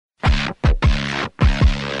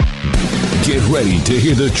Get ready to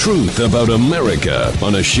hear the truth about America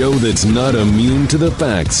on a show that's not immune to the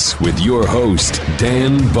facts with your host,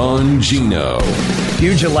 Dan Bongino.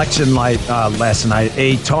 Huge election light last night.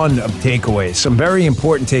 A ton of takeaways. Some very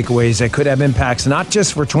important takeaways that could have impacts not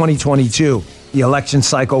just for 2022, the election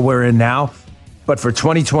cycle we're in now, but for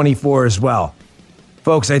 2024 as well.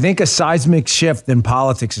 Folks, I think a seismic shift in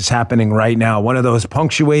politics is happening right now. One of those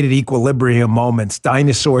punctuated equilibrium moments,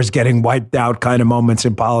 dinosaurs getting wiped out kind of moments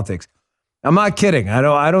in politics. I'm not kidding.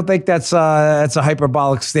 I don't think that's a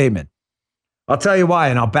hyperbolic statement. I'll tell you why,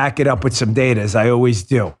 and I'll back it up with some data, as I always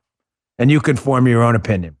do. And you can form your own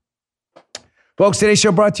opinion. Folks, today's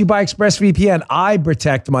show brought to you by ExpressVPN. I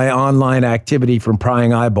protect my online activity from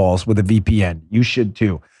prying eyeballs with a VPN. You should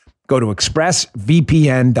too. Go to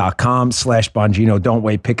expressvpn.com/Bongino. Don't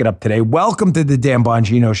wait. Pick it up today. Welcome to the Dan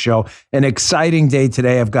Bongino Show. An exciting day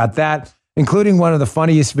today. I've got that, including one of the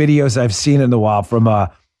funniest videos I've seen in a while from a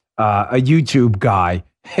YouTube guy.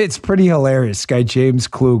 It's pretty hilarious. Guy James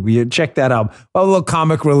Klug. You check that out. A little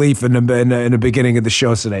comic relief in the beginning of the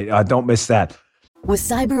show today. Don't miss that. With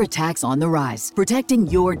cyber attacks on the rise, protecting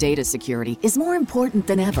your data security is more important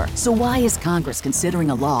than ever. So why is Congress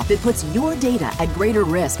considering a law that puts your data at greater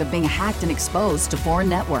risk of being hacked and exposed to foreign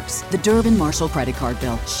networks? The Durbin-Marshall credit card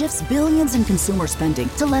bill shifts billions in consumer spending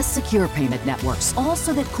to less secure payment networks, all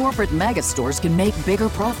so that corporate mega stores can make bigger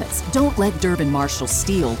profits. Don't let Durbin-Marshall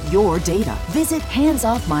steal your data. Visit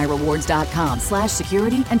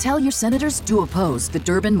handsoffmyrewards.com/security and tell your senators to oppose the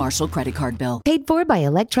Durbin-Marshall credit card bill. Paid for by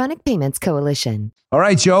Electronic Payments Coalition. All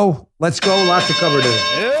right, Joe, let's go. A lot to cover today.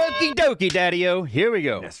 Okie dokie, Daddy-O. Here we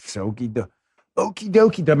go. Yes, okie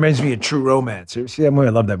dokie. That reminds me of True Romance. You see that movie?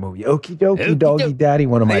 I love that movie. Okie dokie, doggy daddy.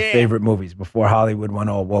 One of my favorite movies before Hollywood went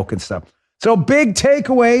all woke and stuff. So big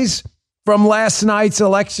takeaways from last night's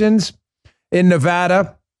elections in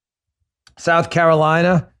Nevada, South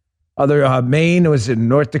Carolina, Maine. It was in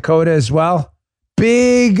North Dakota as well.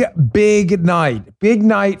 Big night. Big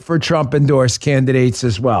night for Trump-endorsed candidates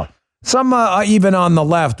as well. Some even on the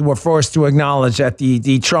left were forced to acknowledge that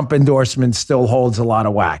the Trump endorsement still holds a lot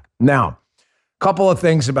of whack. Now, a couple of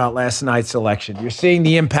things about last night's election. You're seeing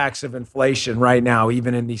the impacts of inflation right now,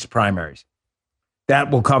 even in these primaries. That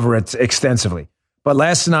will cover it extensively. But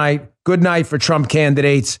last night, good night for Trump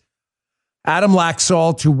candidates. Adam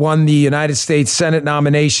Laxalt, who won the United States Senate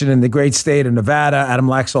nomination in the great state of Nevada. Adam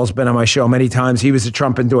Laxalt's been on my show many times. He was a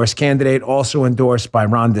Trump-endorsed candidate, also endorsed by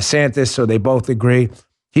Ron DeSantis, so they both agree.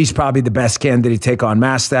 He's probably the best candidate to take on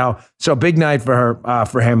Mastow. So big night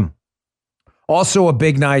for him. Also a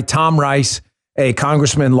big night. Tom Rice, a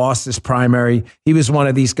congressman, lost his primary. He was one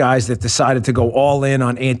of these guys that decided to go all in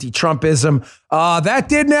on anti-Trumpism. That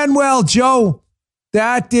didn't end well, Joe.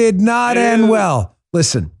 That did not end well.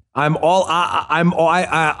 Listen, I'm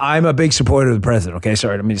a big supporter of the president. Okay,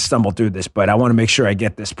 sorry, I didn't mean to stumble through this, but I want to make sure I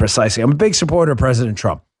get this precisely. I'm a big supporter of President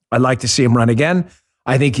Trump. I'd like to see him run again.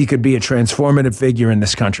 I think he could be a transformative figure in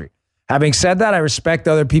this country. Having said that, I respect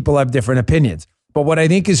other people have different opinions. But what I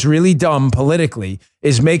think is really dumb politically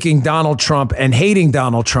is making Donald Trump and hating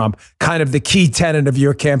Donald Trump kind of the key tenet of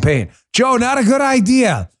your campaign. Joe, not a good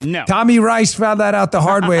idea. No. Tommy Rice found that out the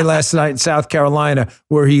hard way last night in South Carolina,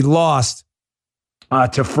 where he lost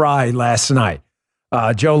to Fry last night.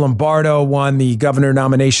 Joe Lombardo won the governor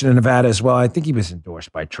nomination in Nevada as well. I think he was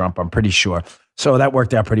endorsed by Trump, I'm pretty sure. So that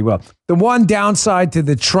worked out pretty well. The one downside to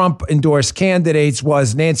the Trump-endorsed candidates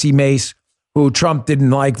was Nancy Mace, who Trump didn't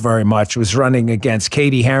like very much, was running against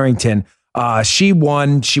Katie Harrington. She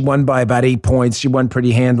won. She won by about 8 points. She won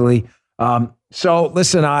pretty handily. So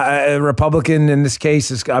listen, a Republican in this case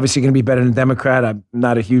is obviously going to be better than a Democrat. I'm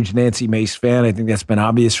not a huge Nancy Mace fan. I think that's been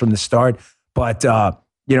obvious from the start. But,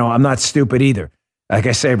 I'm not stupid either. Like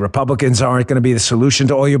I say, Republicans aren't going to be the solution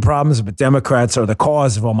to all your problems, but Democrats are the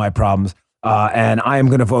cause of all my problems. And I am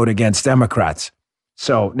going to vote against Democrats.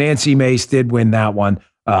 So Nancy Mace did win that one.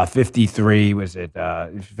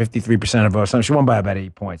 53% of votes. She won by about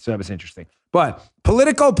 8 points. So that was interesting. But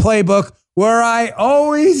political playbook where I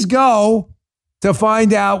always go to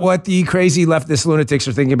find out what the crazy leftist lunatics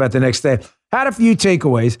are thinking about the next day. Had a few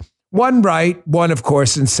takeaways. One right, one, of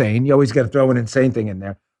course, insane. You always got to throw an insane thing in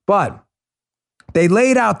there. But they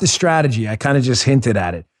laid out the strategy. I kind of just hinted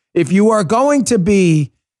at it. If you are going to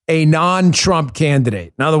be a non-Trump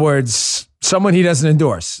candidate, in other words, someone he doesn't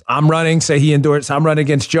endorse. I'm running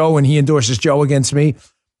against Joe and he endorses Joe against me.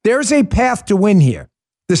 There's a path to win here,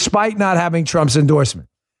 despite not having Trump's endorsement.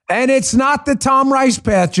 And it's not the Tom Rice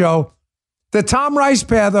path, Joe. The Tom Rice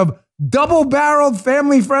path of double-barreled,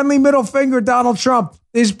 family-friendly middle finger Donald Trump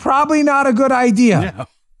is probably not a good idea. No.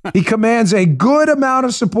 He commands a good amount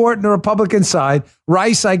of support in the Republican side.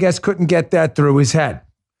 Rice, I guess, couldn't get that through his head.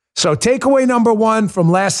 So takeaway number one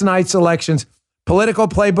from last night's elections, Political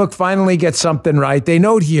Playbook finally gets something right. They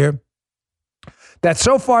note here that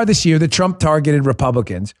so far this year, the Trump-targeted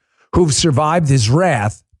Republicans who've survived his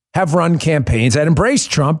wrath have run campaigns that embrace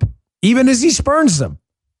Trump, even as he spurns them.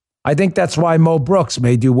 I think that's why Mo Brooks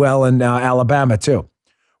may do well in Alabama, too.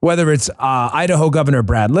 Whether it's Idaho Governor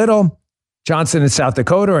Brad Little, Johnson in South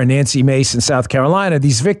Dakota, or Nancy Mace in South Carolina,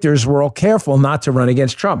 these victors were all careful not to run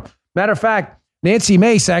against Trump. Matter of fact, Nancy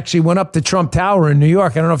Mace actually went up to Trump Tower in New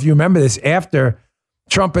York. I don't know if you remember this, after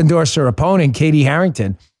Trump endorsed her opponent, Katie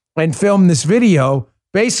Harrington, and filmed this video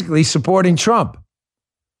basically supporting Trump.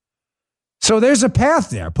 So there's a path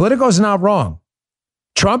there. Politico's not wrong.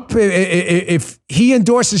 Trump, if he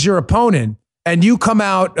endorses your opponent and you come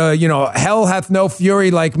out, hell hath no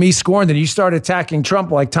fury like me scorned, and you start attacking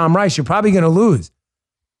Trump like Tom Rice, you're probably going to lose.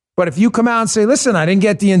 But if you come out and say, listen, I didn't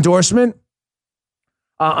get the endorsement,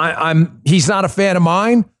 he's not a fan of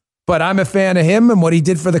mine, but I'm a fan of him and what he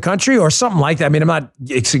did for the country, or something like that. I mean, I'm not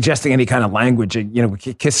suggesting any kind of language,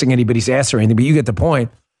 kissing anybody's ass or anything, but you get the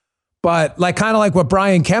point. But kind of like what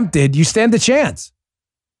Brian Kemp did, you stand a chance.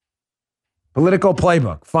 Political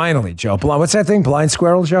Playbook. Finally, Joe. What's that thing? Blind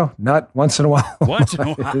squirrel, Joe? Nut once in a while. Once in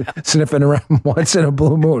a while. Sniffing around once in a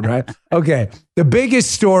blue moon, right? Okay. The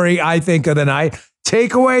biggest story, I think, of the night.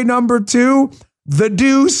 Takeaway number 2, the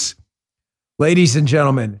deuce. Ladies and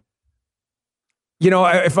gentlemen,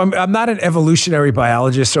 if I'm not an evolutionary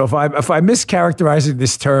biologist, so if I'm mischaracterizing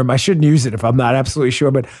this term, I shouldn't use it if I'm not absolutely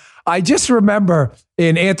sure. But I just remember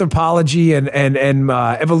in anthropology and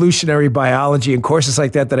evolutionary biology and courses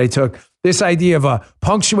like that I took, this idea of a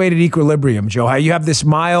punctuated equilibrium, Joe, how you have this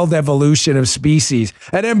mild evolution of species,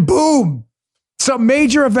 and then boom, some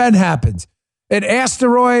major event happens. An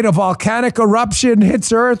asteroid, a volcanic eruption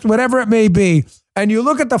hits Earth, whatever it may be, and you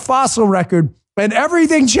look at the fossil record and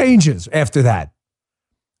everything changes after that.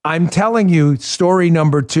 I'm telling you, story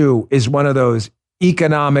number 2 is one of those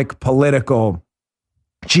economic, political,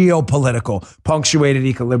 geopolitical, punctuated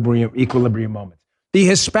equilibrium moments. The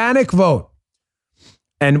Hispanic vote.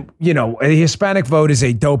 And, a Hispanic vote is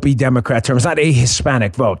a dopey Democrat term. It's not a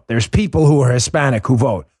Hispanic vote. There's people who are Hispanic who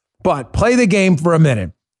vote. But play the game for a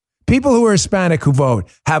minute. People who are Hispanic who vote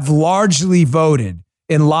have largely voted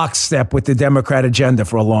in lockstep with the Democrat agenda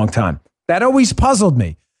for a long time. That always puzzled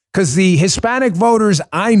me, because the Hispanic voters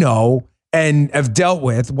I know and have dealt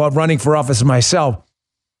with while running for office myself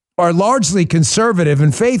are largely conservative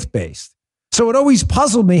and faith-based. So it always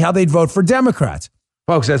puzzled me how they'd vote for Democrats.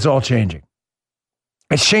 Folks, that's all changing.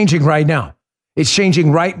 It's changing right now. It's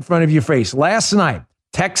changing right in front of your face. Last night,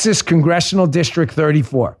 Texas Congressional District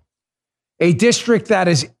 34, a district that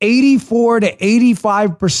is 84 to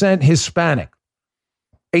 85% Hispanic,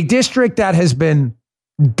 a district that has been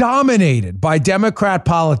dominated by Democrat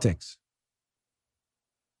politics.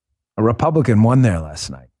 A Republican won there last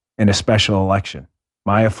night in a special election,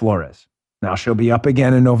 Maya Flores. Now she'll be up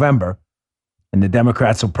again in November, and the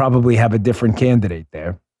Democrats will probably have a different candidate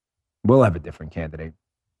there. We'll have a different candidate.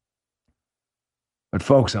 But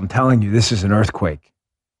folks, I'm telling you, this is an earthquake.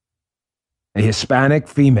 A Hispanic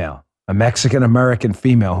female, a Mexican-American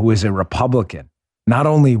female who is a Republican, not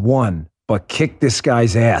only won, but kicked this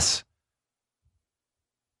guy's ass.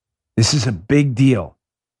 This is a big deal.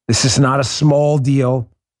 This is not a small deal,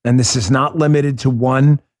 and this is not limited to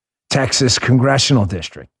one Texas congressional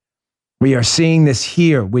district. We are seeing this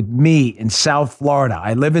here with me in South Florida.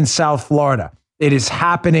 I live in South Florida. It is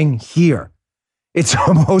happening here. It's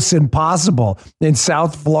almost impossible in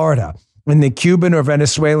South Florida, in the Cuban or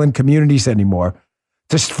Venezuelan communities anymore,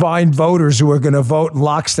 to find voters who are going to vote in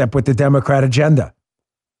lockstep with the Democrat agenda.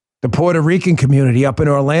 The Puerto Rican community up in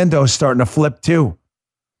Orlando is starting to flip too.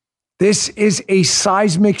 This is a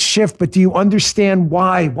seismic shift, but do you understand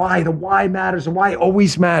why? Why? The why matters, and why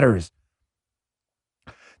always matters.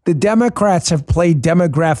 The Democrats have played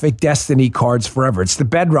demographic destiny cards forever. It's the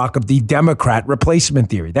bedrock of the Democrat replacement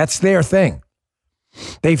theory. That's their thing.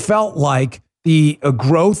 They felt like the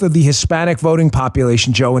growth of the Hispanic voting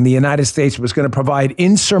population, Joe, in the United States was going to provide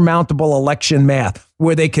insurmountable election math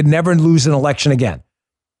where they could never lose an election again.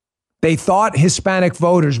 They thought Hispanic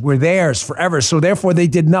voters were theirs forever, so therefore they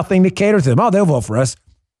did nothing to cater to them. Oh, they'll vote for us.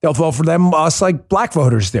 They'll vote for us like black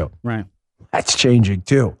voters do. Right. That's changing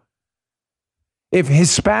too. If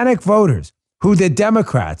Hispanic voters, who the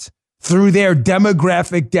Democrats, through their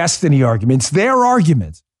demographic destiny arguments, their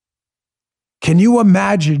arguments, can you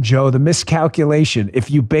imagine, Joe, the miscalculation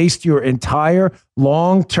if you based your entire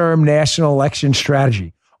long-term national election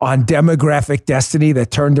strategy on demographic destiny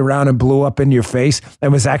that turned around and blew up in your face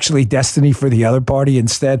and was actually destiny for the other party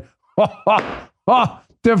instead?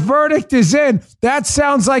 The verdict is in. That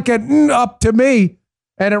sounds like an up to me.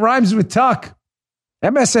 And it rhymes with Tuck.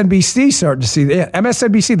 MSNBC starting to see that.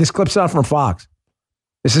 MSNBC, this clip's not from Fox.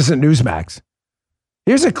 This isn't Newsmax.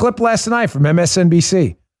 Here's a clip last night from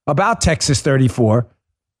MSNBC about Texas 34.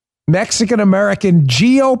 Mexican-American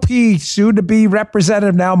GOP soon-to-be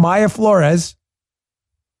representative now, Maya Flores.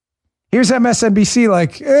 Here's MSNBC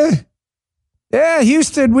like, yeah,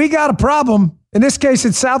 Houston, we got a problem. In this case,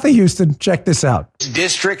 it's south of Houston. Check this out.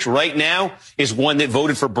 District right now is one that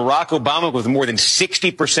voted for Barack Obama with more than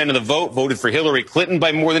 60% of the vote, voted for Hillary Clinton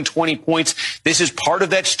by more than 20 points. This is part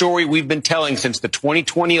of that story we've been telling since the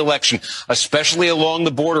 2020 election, especially along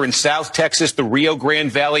the border in South Texas, the Rio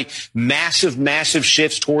Grande Valley, massive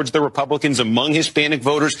shifts towards the Republicans among Hispanic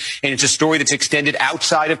voters. And it's a story that's extended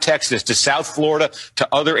outside of Texas to South Florida, to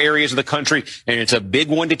other areas of the country. And it's a big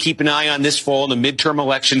one to keep an eye on this fall in the midterm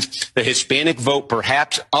elections. The Hispanic vote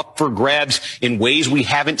perhaps up for grabs in ways we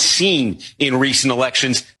haven't seen in recent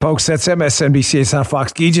elections. Folks, that's MSNBC. It's not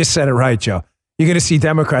Fox. You just said it right, Joe. You're going to see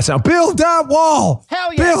Democrats now. Build that wall.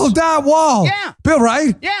 Hell yes. Build that wall. Yeah. Build,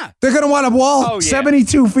 right? Yeah. They're going to want a wall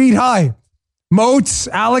 72 feet high. Moats,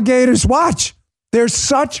 alligators. Watch. There's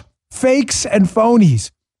such fakes and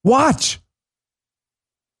phonies. Watch.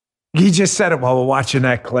 He just said it while we're watching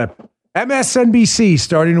that clip. MSNBC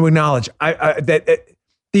starting to acknowledge that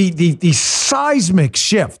the seismic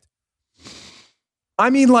shift. I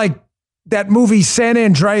mean, like that movie San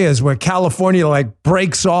Andreas, where California like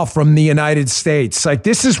breaks off from the United States. Like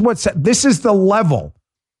this is the level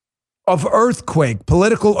of earthquake,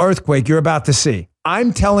 political earthquake you're about to see.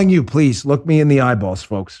 I'm telling you, please look me in the eyeballs,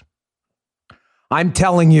 folks. I'm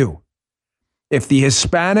telling you, if the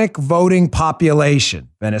Hispanic voting population,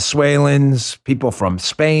 Venezuelans, people from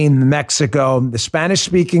Spain, Mexico, the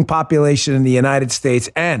Spanish-speaking population in the United States,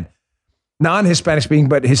 and non-Hispanic speaking,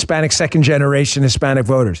 but Hispanic second-generation Hispanic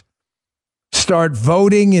voters, start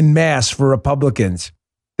voting in mass for Republicans,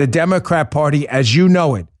 the Democrat Party, as you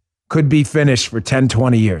know it, could be finished for 10,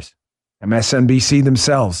 20 years. MSNBC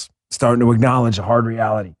themselves starting to acknowledge a hard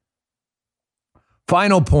reality.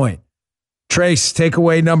 Final point. Trace,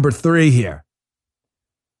 takeaway number 3 here.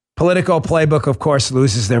 Politico Playbook, of course,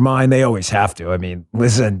 loses their mind. They always have to. I mean,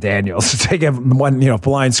 Liz and Daniels take one,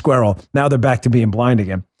 blind squirrel. Now they're back to being blind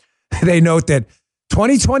again. They note that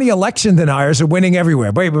 2020 election deniers are winning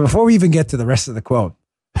everywhere. But before we even get to the rest of the quote,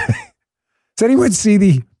 does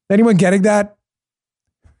anyone getting that?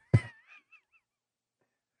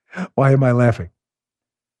 Why am I laughing?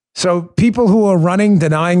 So people who are running,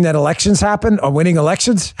 denying that elections happen, are winning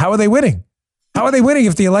elections? How are they winning? How are they winning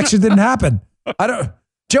if the election didn't happen?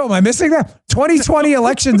 Joe, am I missing that? 2020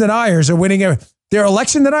 election deniers are winning. They're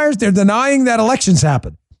election deniers. They're denying that elections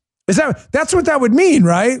happen. That's what that would mean,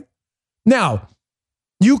 right? Now,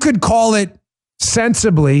 you could call it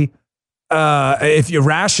sensibly, if you're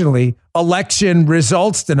rationally, election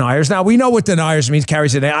results deniers. Now, we know what deniers means,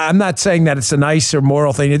 carries it. I'm not saying that it's a nice or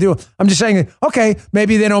moral thing to do. I'm just saying, okay,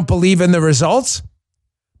 maybe they don't believe in the results.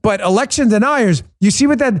 But election deniers, you see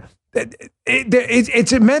what that...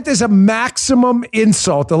 It's meant as a maximum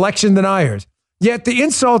insult, election deniers. Yet the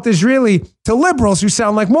insult is really to liberals who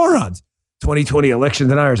sound like morons. 2020 election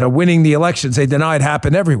deniers are winning the elections they denied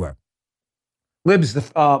happened everywhere. Libs,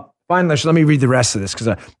 finally, let me read the rest of this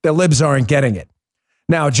because the libs aren't getting it.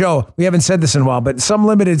 Now, Joe, we haven't said this in a while, but in some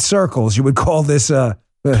limited circles, you would call this a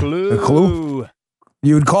clue.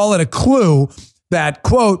 You would call it a clue that,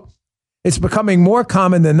 quote, it's becoming more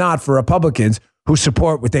common than not for Republicans who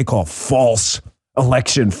support what they call false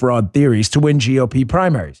election fraud theories to win GOP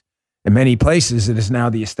primaries. In many places, it is now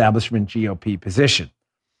the establishment GOP position.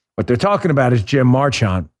 What they're talking about is Jim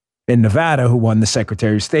Marchant in Nevada, who won the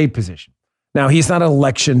Secretary of State position. Now, he's not an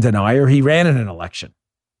election denier. He ran in an election.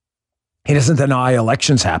 He doesn't deny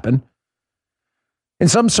elections happen. In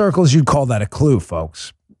some circles, you'd call that a clue,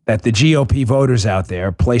 folks, that the GOP voters out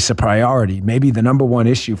there place a priority. Maybe the number one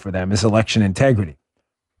issue for them is election integrity.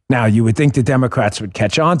 Now, you would think the Democrats would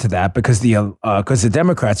catch on to that because the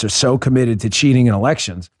Democrats are so committed to cheating in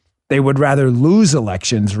elections, they would rather lose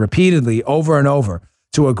elections repeatedly over and over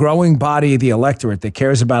to a growing body of the electorate that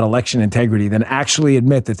cares about election integrity than actually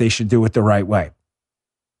admit that they should do it the right way.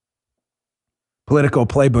 Politico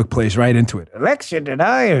Playbook plays right into it. Election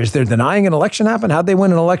deniers. They're denying an election happened. How'd they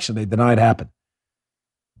win an election? They denied it happened.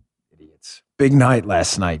 Idiots. Big night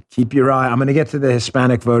last night. Keep your eye. I'm going to get to the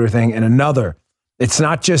Hispanic voter thing and another. It's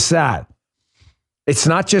not just that. It's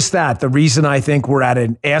not just that. The reason I think we're at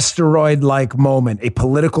an asteroid-like moment, a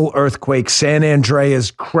political earthquake, San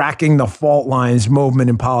Andreas cracking the fault lines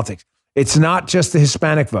movement in politics. It's not just the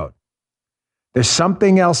Hispanic vote. There's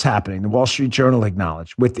something else happening, the Wall Street Journal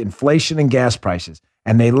acknowledged, with inflation and gas prices,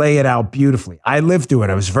 and they lay it out beautifully. I lived through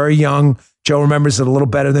it. I was very young, Joe remembers it a little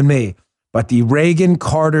better than me. But the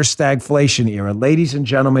Reagan-Carter stagflation era, ladies and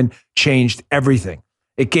gentlemen, changed everything.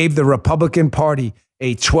 It gave the Republican Party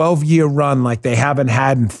a 12-year run like they haven't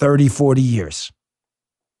had in 30, 40 years.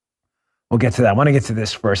 We'll get to that. I want to get to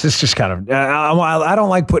this first. It's just kind of, I don't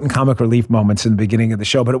like putting comic relief moments in the beginning of the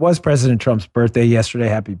show, but it was President Trump's birthday yesterday.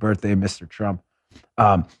 Happy birthday, Mr. Trump.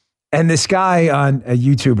 And this guy on a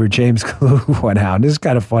YouTuber, James Klug, went out. This is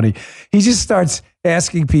kind of funny. He just starts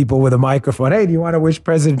asking people with a microphone, hey, do you want to wish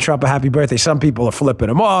President Trump a happy birthday? Some people are flipping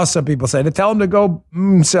him off. Some people say to tell him to go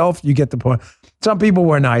himself. You get the point. Some people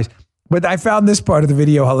were nice. But I found this part of the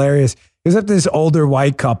video hilarious. It was up to this older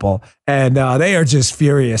white couple, and they are just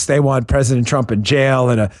furious. They want President Trump in jail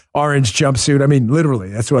in an orange jumpsuit. I mean, literally,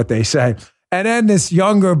 that's what they say. And then this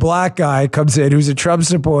younger black guy comes in who's a Trump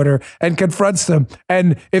supporter and confronts them.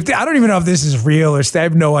 And I don't even know if this is real or I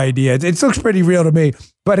have no idea. It looks pretty real to me,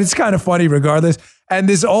 but it's kind of funny regardless. And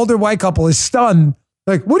this older white couple is stunned.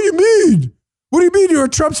 Like, what do you mean? What do you mean you're a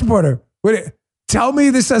Trump supporter? Tell me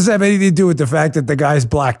this doesn't have anything to do with the fact that the guy's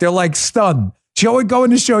black. They're like stunned. Joe would go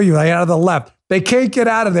in to show you, like out of the left. They can't get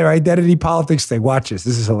out of their identity politics thing. Watch this.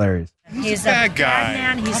 This is hilarious. He's a bad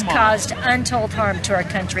man. He's caused untold harm to our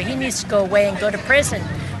country. He needs to go away and go to prison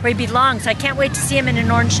where he belongs. I can't wait to see him in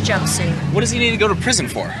an orange jumpsuit. What does he need to go to prison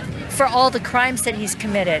for? For all the crimes that he's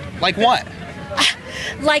committed. Like what?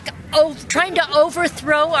 Like trying to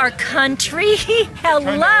overthrow our country.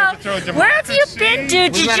 Hello. Where have you been,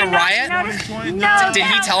 dude? Wasn't that a riot? No. Did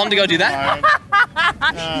he tell him to go do that?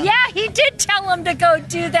 Yeah, he did tell him to go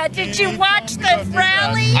do that. Did you watch the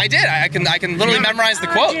rally? I did. I can literally memorize the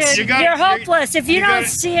quotes. Dude, you're hopeless. If you don't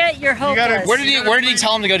see it, you're hopeless. Where did he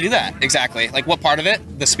tell him to go do that exactly? Like what part of it?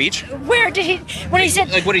 The speech? Where did he? When he said,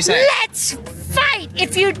 like what did he say? Let's fight.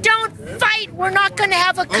 If you don't fight, we're not going to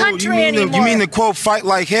have a country anymore. You mean the quote, fight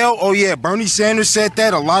like hell? Oh, yeah, Bernie Sanders said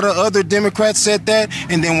that. A lot of other Democrats said that.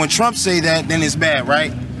 And then when Trump say that, then it's bad,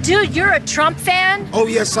 right? Dude, you're a Trump fan? Oh,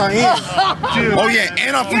 yes, I am. Oh, yeah,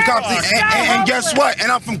 and I'm from Compton. And guess what?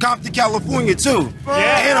 And I'm from Compton, California, too.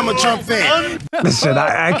 Yeah. And I'm a Trump fan. Listen,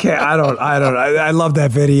 I can't, I love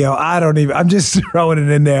that video. I'm just throwing it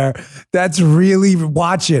in there. That's really,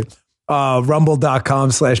 watch it.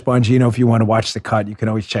 Rumble.com/Bongino. If you want to watch the cut, you can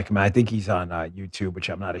always check him out. I think he's on YouTube, which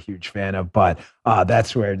I'm not a huge fan of, but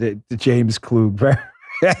that's where the James Klug, very,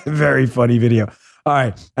 very funny video. All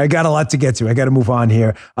right, I got a lot to get to. I got to move on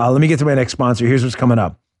here. Let me get to my next sponsor. Here's what's coming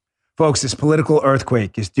up. Folks, this political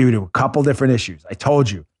earthquake is due to a couple different issues. I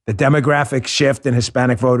told you, the demographic shift in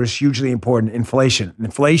Hispanic voters, hugely important. Inflation.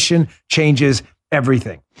 Inflation changes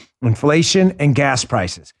everything. Inflation and gas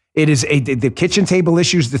prices. It is the kitchen table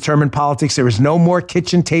issues determine politics. There is no more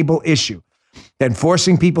kitchen table issue than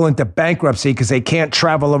forcing people into bankruptcy because they can't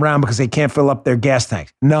travel around because they can't fill up their gas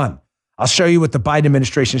tanks. None. I'll show you what the Biden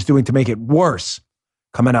administration is doing to make it worse.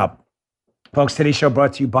 Coming up. Folks, today's show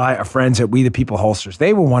brought to you by our friends at We the People Holsters.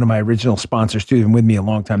 They were one of my original sponsors too. They've been with me a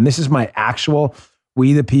long time. This is my actual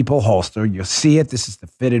We the People holster. You'll see it. This is the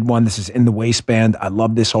fitted one. This is in the waistband. I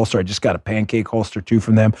love this holster. I just got a pancake holster too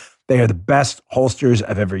from them. They are the best holsters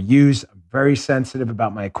I've ever used. I'm very sensitive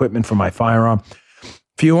about my equipment for my firearm.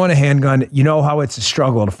 If you want a handgun, you know how it's a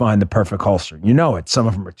struggle to find the perfect holster. You know it. Some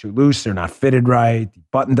of them are too loose. They're not fitted right. The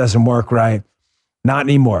button doesn't work right. Not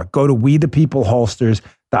anymore. Go to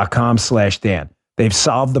wethepeopleholsters.com/Dan. They've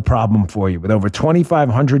solved the problem for you. With over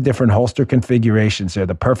 2,500 different holster configurations, they're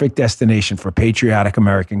the perfect destination for patriotic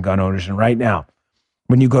American gun owners. And right now,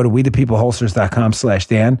 when you go to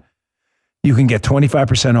wethepeopleholsters.com/Dan, you can get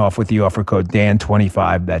 25% off with the offer code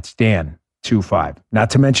DAN25. That's DAN25.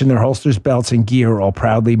 Not to mention their holsters, belts, and gear are all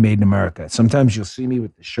proudly made in America. Sometimes you'll see me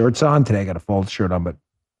with the shirts on. Today I got a fold shirt on, but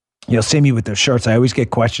you'll see me with those shirts. I always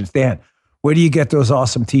get questions. Dan, where do you get those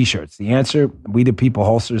awesome T-shirts? The answer,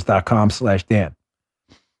 wethepeopleholsters.com/Dan.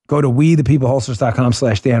 Go to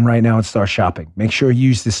wethepeopleholsters.com/Dan right now and start shopping. Make sure you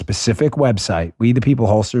use this specific website,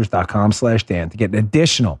 wethepeopleholsters.com/Dan, to get an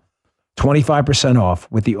additional 25% off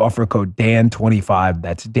with the offer code DAN25.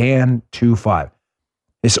 That's DAN25.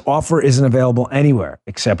 This offer isn't available anywhere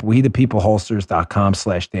except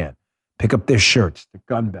wethepeopleholsters.com/Dan. Pick up their shirts, their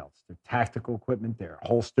gun belts, their tactical equipment, their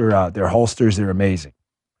holsters. They're amazing.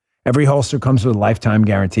 Every holster comes with a lifetime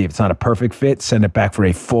guarantee. If it's not a perfect fit, send it back for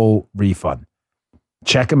a full refund.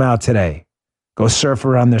 Check them out today. Go surf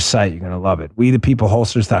around their site. You're going to love it.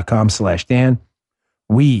 wethepeopleholsters.com/Dan.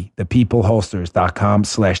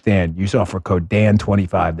 wethepeopleholsters.com/Dan. Use offer code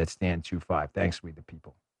DAN25. That's DAN25. Thanks, We the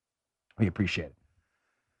People. We appreciate it.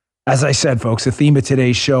 As I said, folks, the theme of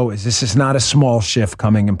today's show is this is not a small shift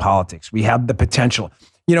coming in politics. We have the potential.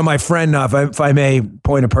 You know, my friend, if I may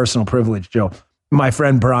point a personal privilege, Joe, my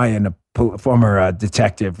friend Brian, former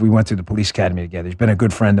detective. We went through the police academy together. He's been a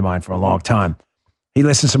good friend of mine for a long time. He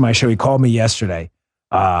listens to my show. He called me yesterday.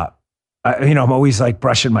 I'm always like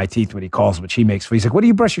brushing my teeth when he calls, which he makes. He's like, what do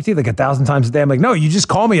you brush your teeth like 1,000 times a day? I'm like, no, you just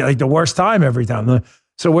call me like the worst time every time.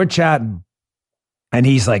 So we're chatting and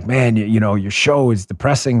he's like, man, your show is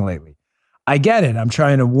depressing lately. I get it. I'm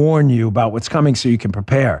trying to warn you about what's coming so you can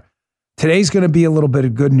prepare. Today's going to be a little bit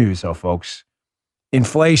of good news though, folks.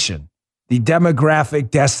 Inflation, the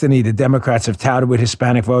demographic destiny the Democrats have touted with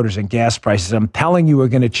Hispanic voters and gas prices, I'm telling you, are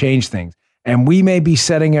going to change things. And we may be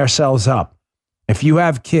setting ourselves up. If you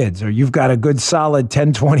have kids or you've got a good solid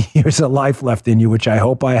 10, 20 years of life left in you, which I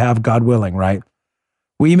hope I have, God willing, right?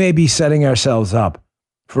 We may be setting ourselves up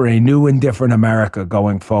for a new and different America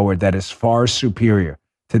going forward that is far superior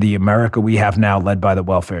to the America we have now led by the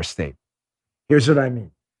welfare state. Here's what I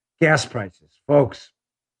mean. Gas prices, folks.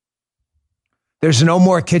 There's no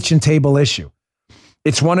more kitchen table issue.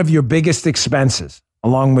 It's one of your biggest expenses,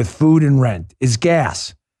 along with food and rent, is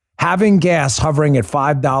gas. Having gas hovering at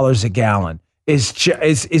 $5 a gallon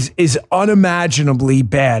is unimaginably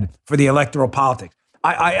bad for the electoral politics.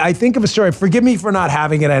 I think of a story. Forgive me for not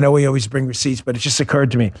having it. I know we always bring receipts, but it just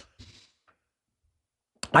occurred to me.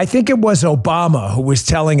 I think it was Obama who was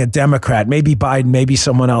telling a Democrat, maybe Biden, maybe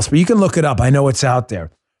someone else, but you can look it up. I know it's out there,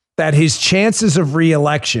 that his chances of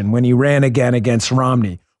re-election when he ran again against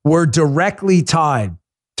Romney were directly tied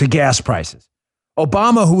to gas prices.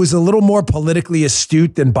 Obama, who was a little more politically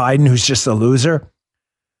astute than Biden, who's just a loser,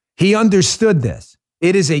 he understood this.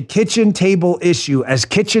 It is a kitchen table issue, as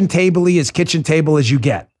kitchen table as you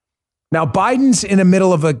get. Now, Biden's in the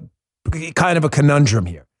middle of a kind of a conundrum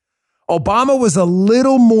here. Obama was a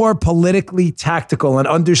little more politically tactical and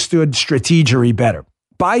understood strategery better.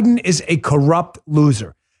 Biden is a corrupt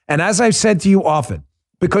loser. And as I've said to you often,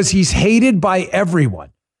 because he's hated by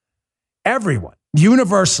everyone,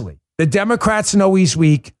 universally, the Democrats know he's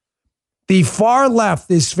weak. The far left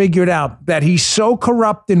has figured out that he's so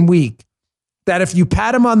corrupt and weak that if you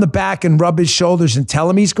pat him on the back and rub his shoulders and tell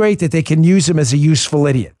him he's great, that they can use him as a useful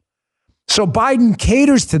idiot. So Biden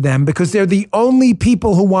caters to them because they're the only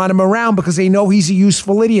people who want him around because they know he's a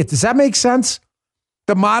useful idiot. Does that make sense?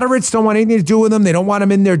 The moderates don't want anything to do with him. They don't want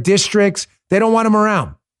him in their districts. They don't want him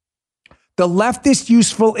around. The leftist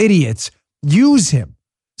useful idiots use him.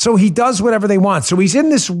 So he does whatever they want. So he's in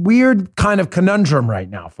this weird kind of conundrum right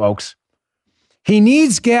now, folks. He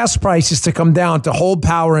needs gas prices to come down to hold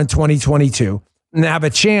power in 2022 and have a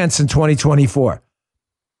chance in 2024.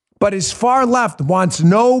 But his far left wants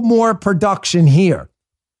no more production here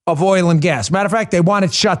of oil and gas. Matter of fact, they want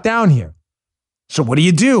it shut down here. So what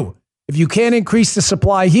do? If you can't increase the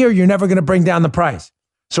supply here, you're never going to bring down the price.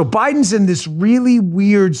 So Biden's in this really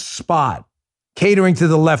weird spot, catering to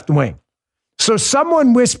the left wing. So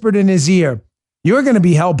someone whispered in his ear, you're going to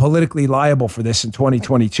be held politically liable for this in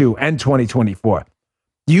 2022 and 2024.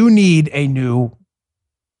 You need a new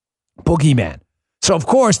boogeyman. So, of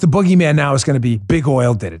course, the boogeyman now is going to be big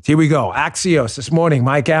oil did it. Here we go. Axios this morning,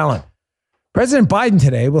 Mike Allen. President Biden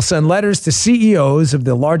today will send letters to CEOs of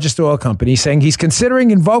the largest oil companies saying he's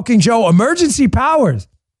considering invoking, Joe, emergency powers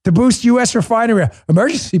to boost U.S. refinery.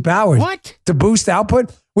 Emergency powers. What? To boost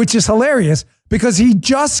output, which is hilarious because he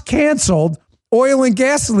just canceled oil and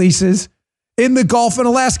gas leases in the Gulf and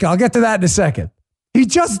Alaska. I'll get to that in a second. He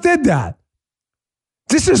just did that.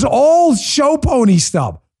 This is all show pony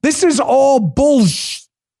stuff. This is all bullshit.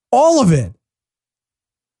 All of it.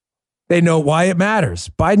 They know why it matters.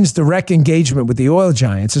 Biden's direct engagement with the oil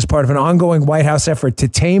giants is part of an ongoing White House effort to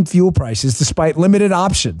tame fuel prices despite limited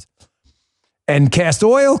options and cast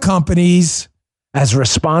oil companies as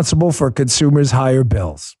responsible for consumers' higher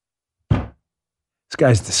bills. This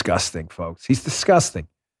guy's disgusting, folks. He's disgusting.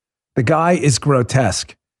 The guy is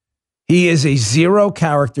grotesque. He is a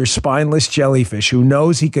zero-character, spineless jellyfish who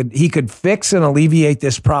knows he could fix and alleviate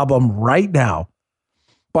this problem right now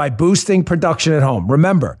by boosting production at home.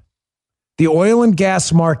 Remember, the oil and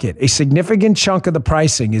gas market, a significant chunk of the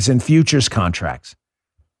pricing is in futures contracts.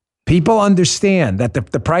 People understand that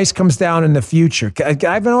the price comes down in the future.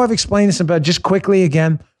 I know I've explained this, but just quickly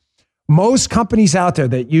again, most companies out there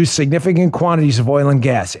that use significant quantities of oil and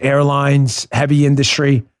gas, airlines, heavy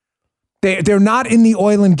industry, they're not in the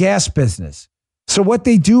oil and gas business. So what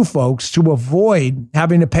they do, folks, to avoid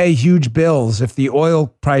having to pay huge bills if the oil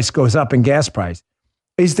price goes up and gas price,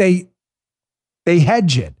 is they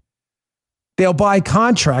hedge it. They'll buy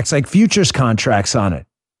contracts like futures contracts on it,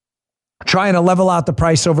 trying to level out the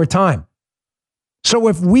price over time. So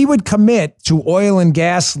if we would commit to oil and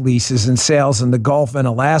gas leases and sales in the Gulf and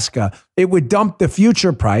Alaska, it would dump the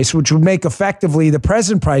future price, which would make effectively the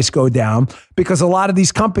present price go down because a lot of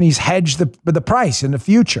these companies hedge the price in the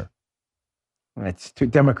future. It's two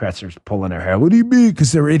Democrats are pulling their hair. What do you mean?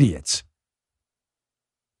 Because they're idiots.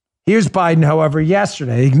 Here's Biden, however,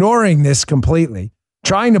 yesterday, ignoring this completely,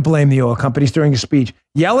 trying to blame the oil companies during a speech,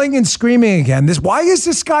 yelling and screaming again. Why is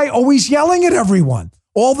this guy always yelling at everyone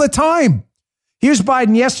all the time? Here's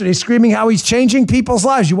Biden yesterday screaming how he's changing people's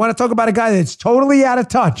lives. You want to talk about a guy that's totally out of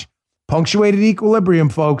touch. Punctuated equilibrium,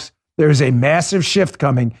 folks. There is a massive shift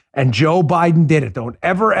coming, and Joe Biden did it. Don't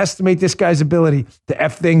ever estimate this guy's ability to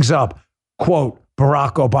F things up. Quote,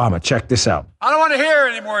 Barack Obama. Check this out. I don't want to hear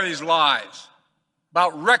any more of these lies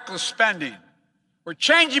about reckless spending. We're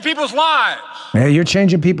changing people's lives. Yeah, you're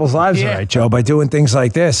changing people's lives, all right, Joe, by doing things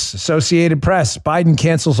like this. Associated Press, Biden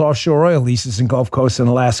cancels offshore oil leases in Gulf Coast and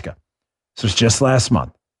Alaska. This was just last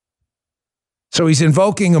month. So he's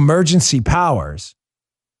invoking emergency powers.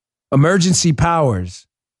 Emergency powers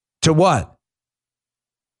to what?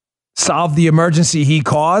 Solve the emergency he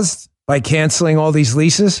caused by canceling all these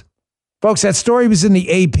leases? Folks, that story was in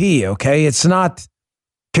the AP, okay? It's not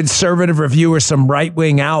Conservative Review or some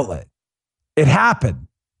right-wing outlet. It happened.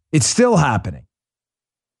 It's still happening.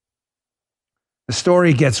 The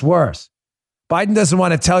story gets worse. Biden doesn't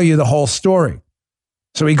want to tell you the whole story.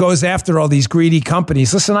 So he goes after all these greedy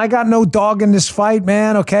companies. Listen, I got no dog in this fight,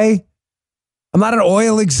 man, okay? I'm not an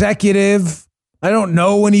oil executive. I don't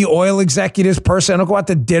know any oil executives personally. I don't go out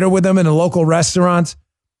to dinner with them in the local restaurants.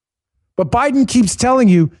 But Biden keeps telling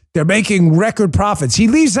you they're making record profits. He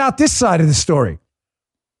leaves out this side of the story.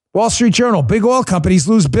 Wall Street Journal, big oil companies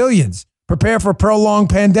lose billions. Prepare for prolonged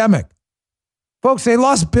pandemic. Folks, they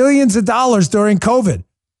lost billions of dollars during COVID.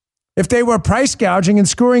 If they were price gouging and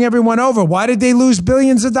screwing everyone over, why did they lose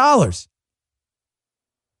billions of dollars?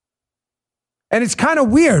 And it's kind of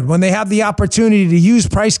weird when they have the opportunity to use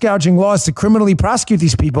price gouging laws to criminally prosecute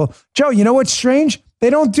these people. Joe, you know what's strange? They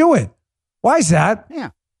don't do it. Why is that?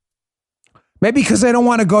 Yeah. Maybe because they don't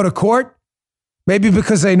want to go to court. Maybe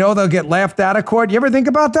because they know they'll get laughed out of court. You ever think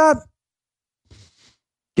about that?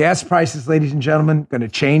 Gas prices, ladies and gentlemen, going to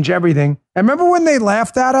change everything. And remember when they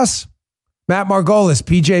laughed at us? Matt Margolis,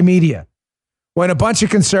 PJ Media. When a bunch of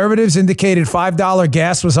conservatives indicated $5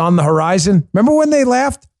 gas was on the horizon. Remember when they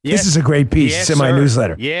laughed? Yes. This is a great piece. It's in my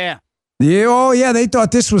newsletter. Yeah. Oh, yeah. They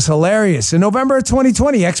thought this was hilarious. In November of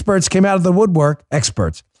 2020, experts came out of the woodwork.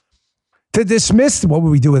 To dismiss, what would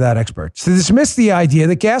we do without experts? To dismiss the idea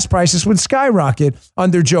that gas prices would skyrocket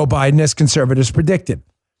under Joe Biden as conservatives predicted.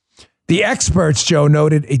 The experts, Joe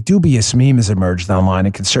noted, a dubious meme has emerged online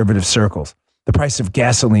in conservative circles. The price of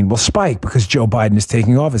gasoline will spike because Joe Biden is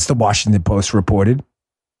taking office, the Washington Post reported.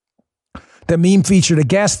 The meme featured a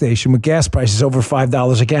gas station with gas prices over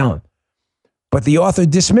 $5 a gallon. But the author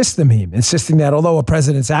dismissed the meme, insisting that although a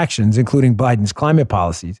president's actions, including Biden's climate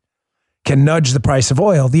policies, can nudge the price of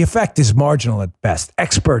oil, the effect is marginal at best.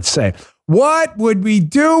 Experts say, what would we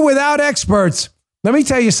do without experts? Let me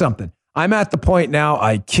tell you something. I'm at the point now,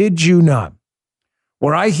 I kid you not,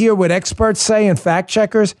 where I hear what experts say and fact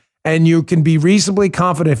checkers, and you can be reasonably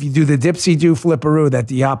confident if you do the dipsy-do flipperoo that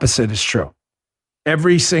the opposite is true.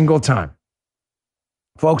 Every single time.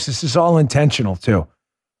 Folks, this is all intentional too.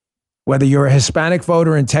 Whether you're a Hispanic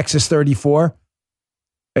voter in Texas 34,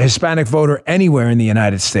 a Hispanic voter anywhere in the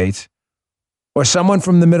United States, or someone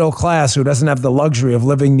from the middle class who doesn't have the luxury of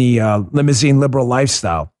living the limousine liberal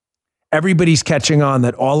lifestyle, everybody's catching on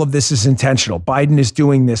that all of this is intentional. Biden is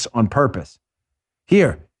doing this on purpose.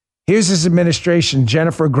 Here's his administration,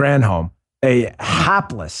 Jennifer Granholm, a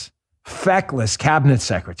hapless, feckless cabinet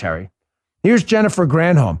secretary. Here's Jennifer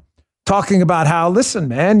Granholm talking about how, listen,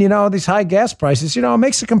 man, these high gas prices, it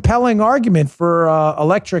makes a compelling argument for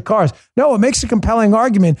electric cars. No, it makes a compelling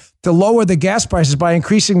argument to lower the gas prices by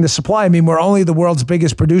increasing the supply. I mean, we're only the world's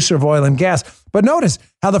biggest producer of oil and gas. But notice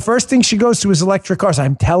how the first thing she goes to is electric cars.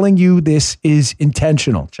 I'm telling you, this is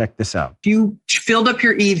intentional. Check this out. You filled up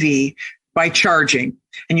your EV by charging,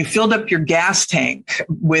 and you filled up your gas tank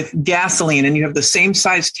with gasoline, and you have the same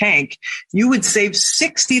size tank, you would save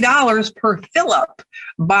 $60 per fill up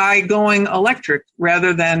by going electric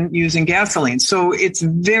rather than using gasoline. So it's a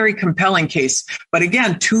very compelling case. But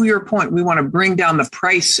again, to your point, we want to bring down the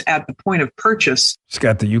price at the point of purchase. She's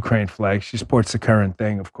got the Ukraine flag. She supports the current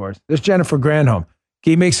thing, of course. There's Jennifer Granholm.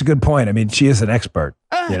 He makes a good point. I mean, she is an expert,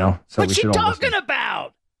 So what's she talking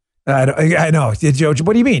about? I know. Joe,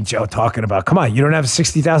 what do you mean, Joe, talking about? Come on, you don't have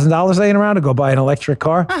 $60,000 laying around to go buy an electric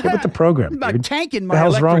car? Get with the program. About dude. tanking my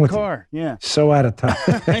electric car. Yeah. So out of touch.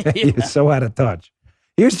 You're so out of touch.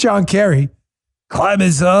 Here's John Kerry.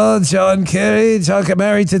 Climate zone, John Kerry,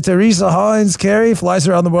 married to Teresa Hines. Kerry flies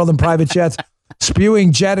around the world in private jets,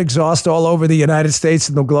 spewing jet exhaust all over the United States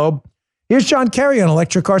and the globe. Here's John Kerry on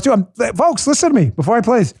electric cars, too. Folks, listen to me before I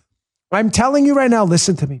play this. I'm telling you right now,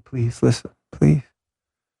 listen to me, please. Listen. please.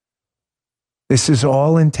 This is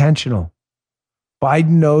all intentional.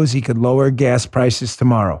 Biden knows he could lower gas prices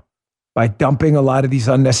tomorrow by dumping a lot of these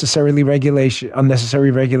unnecessary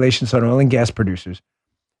regulations on oil and gas producers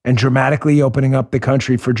and dramatically opening up the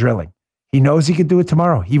country for drilling. He knows he could do it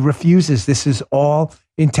tomorrow. He refuses. This is all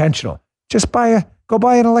intentional. Just go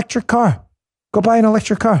buy an electric car. Go buy an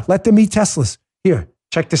electric car. Let them eat Teslas. Here,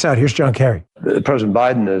 check this out. Here's John Kerry. President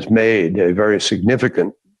Biden has made a very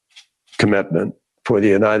significant commitment for the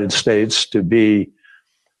United States to be,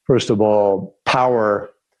 first of all,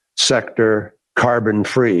 power sector carbon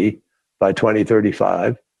free by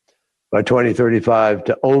 2035. By 2035,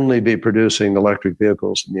 to only be producing electric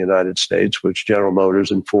vehicles in the United States, which General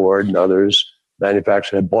Motors and Ford and others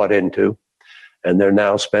manufacturers have bought into. And they're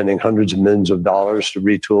now spending hundreds of millions of dollars to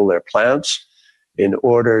retool their plants in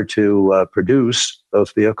order to produce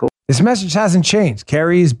those vehicles. His message hasn't changed.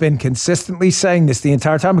 Kerry has been consistently saying this the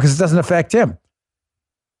entire time because it doesn't affect him.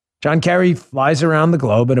 John Kerry flies around the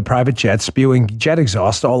globe in a private jet, spewing jet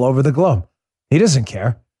exhaust all over the globe. He doesn't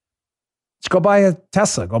care. Just go buy a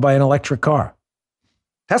Tesla. Go buy an electric car.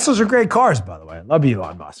 Teslas are great cars, by the way. I love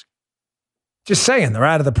Elon Musk. Just saying, they're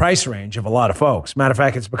out of the price range of a lot of folks. Matter of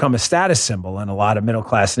fact, it's become a status symbol in a lot of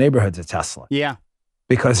middle-class neighborhoods, a Tesla. Yeah.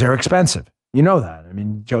 Because they're expensive. You know that. I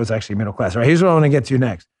mean, Joe's actually middle class. All right, here's what I want to get to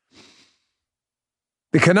next.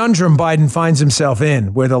 The conundrum Biden finds himself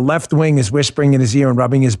in, where the left wing is whispering in his ear and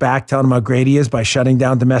rubbing his back, telling him how great he is by shutting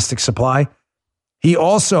down domestic supply. He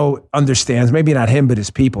also understands, maybe not him, but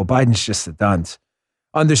his people, Biden's just a dunce,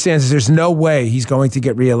 understands there's no way he's going to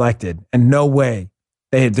get reelected and no way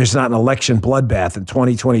there's not an election bloodbath in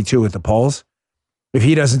 2022 at the polls if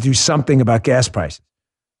he doesn't do something about gas prices.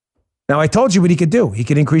 Now, I told you what he could do. He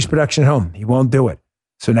could increase production at home. He won't do it.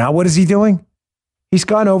 So now what is he doing? He's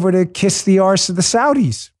gone over to kiss the arse of the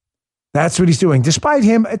Saudis. That's what he's doing, despite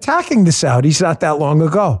him attacking the Saudis not that long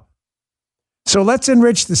ago. So let's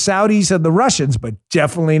enrich the Saudis and the Russians, but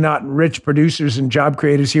definitely not enrich producers and job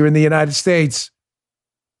creators here in the United States.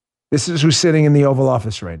 This is who's sitting in the Oval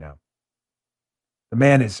Office right now. The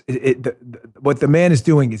man is, what the man is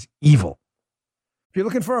doing is evil. If you're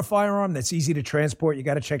looking for a firearm that's easy to transport, you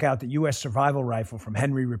got to check out the U.S. Survival Rifle from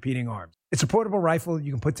Henry Repeating Arms. It's a portable rifle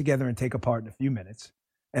you can put together and take apart in a few minutes.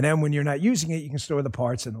 And then when you're not using it, you can store the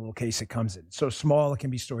parts in the little case it comes in. It's so small, it can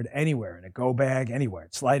be stored anywhere, in a go bag, anywhere.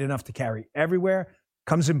 It's light enough to carry everywhere.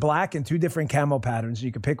 Comes in black and 2 different camo patterns.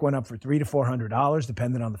 You can pick one up for $300 to $400,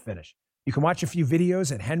 depending on the finish. You can watch a few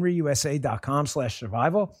videos at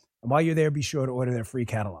henryusa.com/survival. And while you're there, be sure to order their free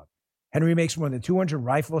catalog. Henry makes more than 200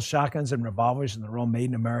 rifles, shotguns, and revolvers, and they're all made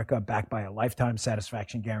in America, backed by a lifetime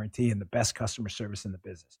satisfaction guarantee and the best customer service in the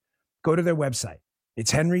business. Go to their website.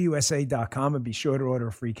 It's henryusa.com and be sure to order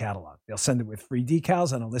a free catalog. They'll send it with free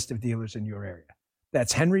decals and a list of dealers in your area.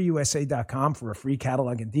 That's henryusa.com for a free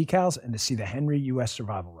catalog and decals and to see the Henry U.S.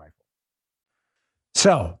 Survival Rifle.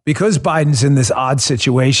 So, because Biden's in this odd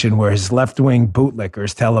situation where his left-wing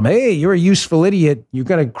bootlickers tell him, hey, you're a useful idiot. You're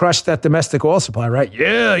going to crush that domestic oil supply, right?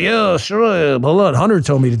 Yeah, sure. Well, Hunter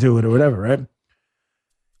told me to do it or whatever, right?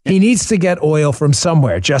 He needs to get oil from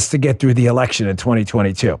somewhere just to get through the election in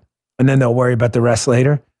 2022. And then they'll worry about the rest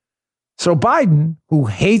later. So Biden, who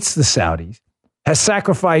hates the Saudis, has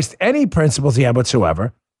sacrificed any principles he had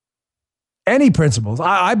whatsoever. Any principles.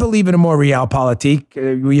 I believe in a more realpolitik.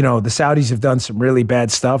 The Saudis have done some really bad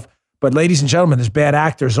stuff. But ladies and gentlemen, there's bad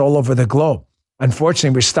actors all over the globe.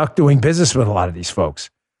 Unfortunately, we're stuck doing business with a lot of these folks.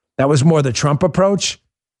 That was more the Trump approach.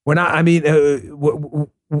 There's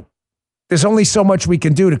only so much we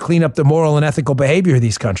can do to clean up the moral and ethical behavior of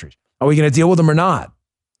these countries. Are we going to deal with them or not?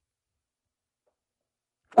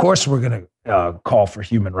 Of course, we're going to call for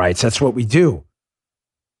human rights. That's what we do.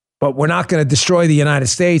 But we're not going to destroy the United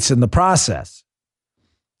States in the process.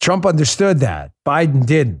 Trump understood that. Biden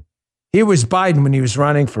didn't. Here was Biden when he was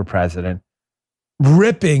running for president,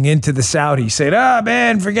 ripping into the Saudis, saying,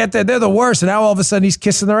 man, forget that. They're the worst. And now all of a sudden he's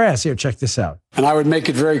kissing their ass. Here, check this out. And I would make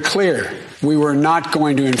it very clear, we were not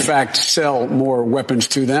going to, in fact, sell more weapons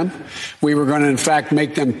to them. We were going to, in fact,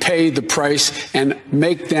 make them pay the price and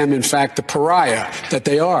make them, in fact, the pariah that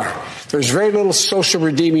they are. There's very little social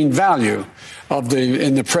redeeming value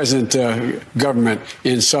in the present government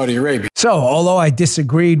in Saudi Arabia. So, although I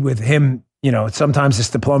disagreed with him, sometimes this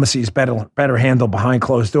diplomacy is better handled behind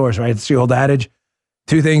closed doors, right? It's the old adage,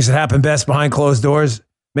 2 things that happen best behind closed doors,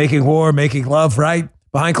 making war, making love, right?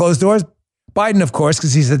 Behind closed doors. Biden, of course,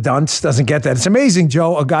 because he's a dunce, doesn't get that. It's amazing,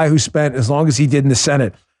 Joe, a guy who spent as long as he did in the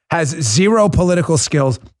Senate, has 0 political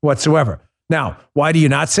skills whatsoever. Now, why do you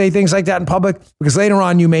not say things like that in public? Because later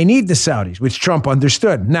on, you may need the Saudis, which Trump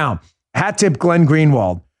understood. Now, hat tip Glenn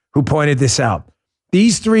Greenwald, who pointed this out.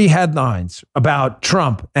 These three headlines about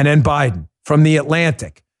Trump and then Biden from The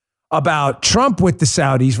Atlantic, about Trump with the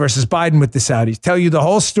Saudis versus Biden with the Saudis, tell you the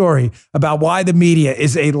whole story about why the media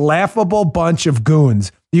is a laughable bunch of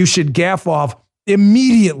goons. You should gaff off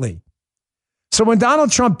immediately. So when Donald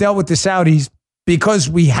Trump dealt with the Saudis, because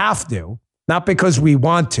we have to, not because we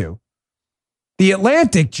want to, The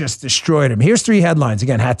Atlantic just destroyed him. Here's three headlines.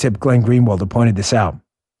 Again, hat tip Glenn Greenwald who pointed this out.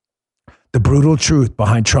 The brutal truth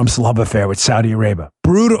behind Trump's love affair with Saudi Arabia.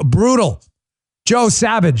 Brutal. Joe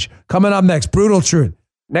Savage coming up next. Brutal truth.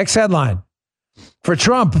 Next headline. For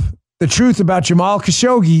Trump, the truth about Jamal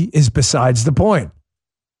Khashoggi is besides the point.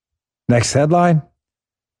 Next headline.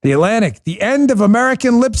 The Atlantic. The end of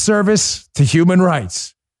American lip service to human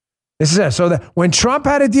rights. This is it. So that when Trump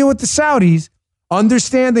had to deal with the Saudis,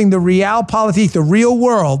 understanding the realpolitik, the real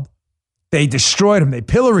world, they destroyed him. They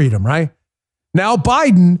pilloried him, right? Now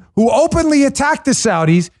Biden, who openly attacked the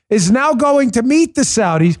Saudis, is now going to meet the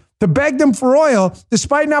Saudis to beg them for oil,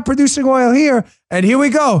 despite not producing oil here. And here we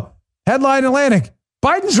go. Headline Atlantic.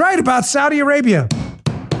 Biden's right about Saudi Arabia.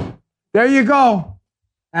 There you go.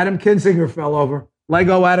 Adam Kinzinger fell over.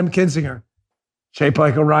 Lego Adam Kinzinger. Shaped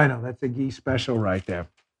like a rhino. That's a geese special right there.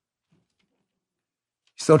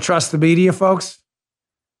 Still trust the media, folks?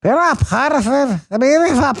 They're not part of it. The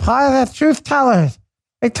media's not part of it. Truth tellers.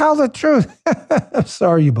 They tell the truth. I'm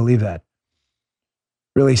sorry you believe that.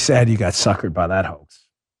 Really sad you got suckered by that hoax.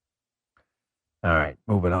 All right,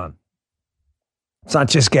 moving on. It's not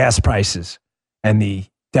just gas prices and the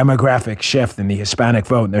demographic shift in the Hispanic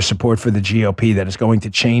vote and their support for the GOP that is going to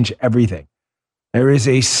change everything. There is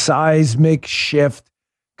a seismic shift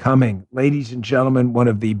coming. Ladies and gentlemen, one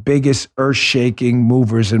of the biggest earth-shaking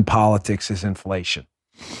movers in politics is inflation.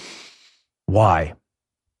 Why?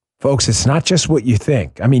 Folks, it's not just what you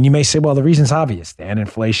think. I mean, you may say, well, the reason's obvious, Dan.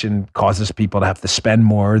 Inflation causes people to have to spend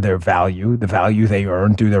more of their value, the value they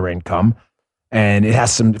earn through their income. And it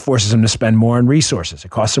forces them to spend more on resources.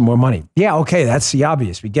 It costs them more money. Yeah, okay, that's the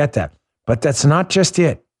obvious. We get that. But that's not just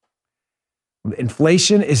it.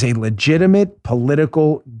 Inflation is a legitimate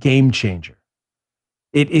political game changer.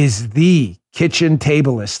 It is the kitchen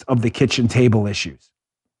tablist of the kitchen table issues.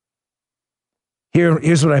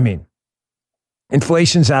 Here's what I mean.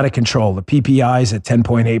 Inflation's out of control. The PPI is at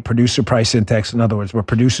 10.8, producer price index, in other words, where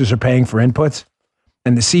producers are paying for inputs.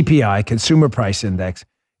 And the CPI, consumer price index,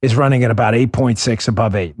 is running at about 8.6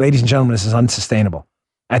 above 8. Ladies and gentlemen, this is unsustainable.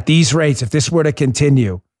 At these rates, if this were to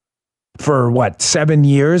continue for 7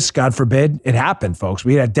 years, God forbid, it happened, folks.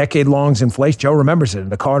 We had decade-longs inflation. Joe remembers it in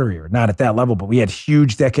the Carter era, not at that level, but we had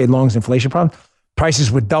huge decade-longs inflation problems.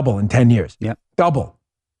 Prices would double in 10 years. Yeah. Double.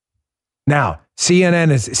 Now,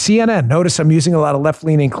 CNN, notice I'm using a lot of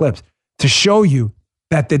left-leaning clips to show you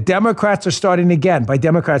that the Democrats are starting again. By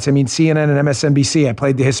Democrats, I mean CNN and MSNBC. I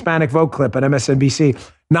played the Hispanic vote clip on MSNBC,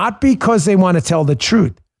 not because they want to tell the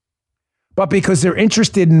truth, but because they're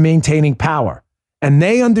interested in maintaining power. And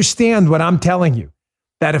they understand what I'm telling you,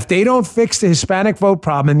 that if they don't fix the Hispanic vote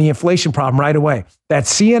problem and the inflation problem right away, that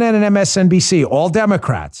CNN and MSNBC, all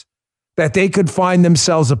Democrats, that they could find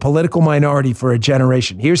themselves a political minority for a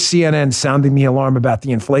generation. Here's CNN sounding the alarm about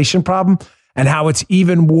the inflation problem and how it's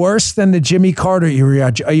even worse than the Jimmy Carter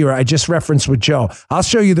era I just referenced with Joe. I'll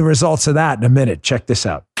show you the results of that in a minute. Check this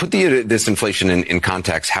out. Put this inflation in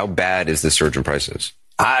context. How bad is the surge in prices?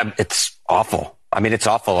 It's awful. I mean, it's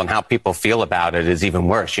awful, and how people feel about it is even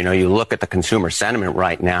worse. You know, you look at the consumer sentiment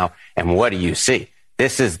right now, and what do you see?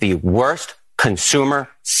 This is the worst consumer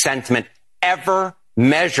sentiment ever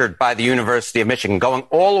measured by the University of Michigan, going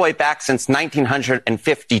all the way back since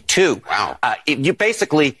 1952. Wow. You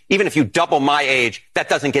basically, even if you double my age, that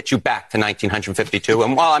doesn't get you back to 1952.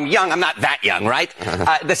 And while I'm young, I'm not that young, right?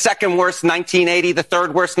 The second worst, 1980. The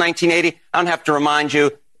third worst, 1980. I don't have to remind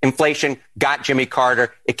you, inflation got Jimmy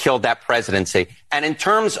Carter. It killed that presidency. And in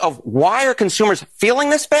terms of why are consumers feeling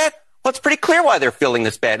this bad? Well, it's pretty clear why they're feeling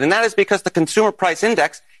this bad. And that is because the consumer price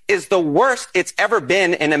index is the worst it's ever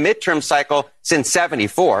been in a midterm cycle since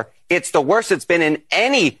 74. It's the worst it's been in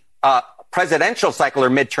any presidential cycle or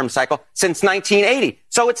midterm cycle since 1980.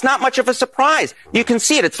 So it's not much of a surprise. You can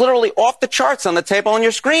see it. It's literally off the charts on the table on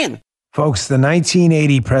your screen. Folks, the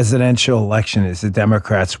 1980 presidential election is the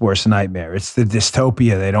Democrats' worst nightmare. It's the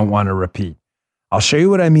dystopia they don't want to repeat. I'll show you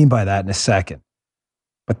what I mean by that in a second.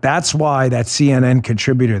 But that's why that CNN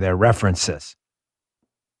contributor there referenced this.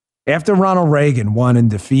 After Ronald Reagan won and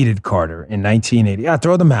defeated Carter in 1980,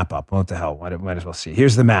 throw the map up. What the hell? Might as well see.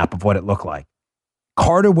 Here's the map of what it looked like.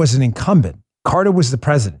 Carter was an incumbent. Carter was the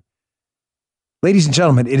president. Ladies and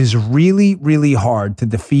gentlemen, it is really, really hard to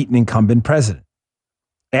defeat an incumbent president.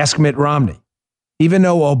 Ask Mitt Romney. Even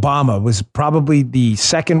though Obama was probably the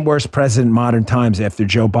second worst president in modern times after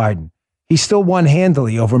Joe Biden, he still won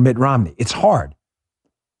handily over Mitt Romney. It's hard.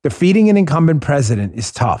 Defeating an incumbent president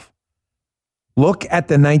is tough. Look at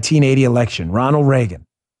the 1980 election. Ronald Reagan,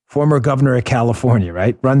 former governor of California,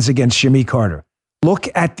 right? Runs against Jimmy Carter. Look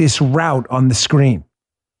at this route on the screen.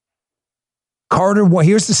 Carter won.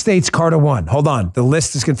 Here's the states Carter won. Hold on. The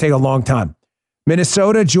list is going to take a long time.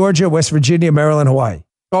 Minnesota, Georgia, West Virginia, Maryland, Hawaii.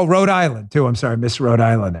 Oh, Rhode Island, too. I'm sorry. I missed Rhode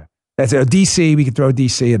Island there. That's D.C. We could throw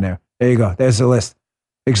D.C. in there. There you go. There's the list.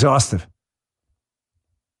 Exhaustive.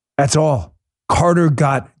 That's all. Carter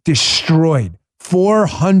got destroyed.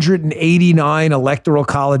 489 electoral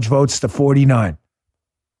college votes to 49.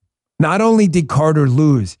 Not only did Carter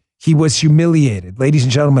lose, he was humiliated. Ladies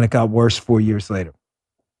and gentlemen, it got worse 4 years later.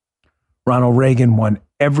 Ronald Reagan won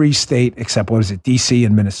every state except, what was it, D.C.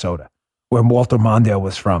 and Minnesota, where Walter Mondale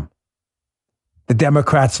was from. The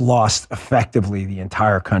Democrats lost effectively the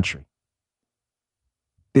entire country.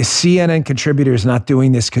 The CNN contributor is not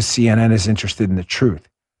doing this because CNN is interested in the truth.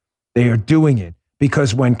 They are doing it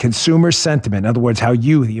because when consumer sentiment, in other words, how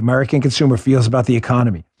you, the American consumer, feels about the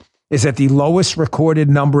economy, is at the lowest recorded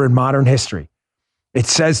number in modern history, it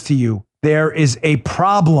says to you, there is a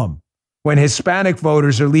problem when Hispanic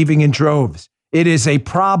voters are leaving in droves. It is a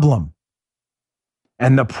problem.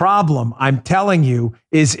 And the problem, I'm telling you,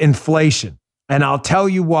 is inflation. And I'll tell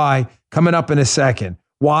you why, coming up in a second,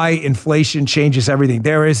 why inflation changes everything.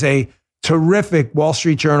 There is a terrific Wall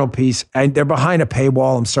Street Journal piece, and they're behind a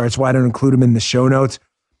paywall. I'm sorry, it's why I don't include them in the show notes.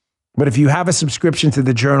 But if you have a subscription to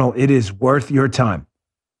the Journal, it is worth your time.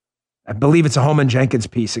 I believe it's a Holman Jenkins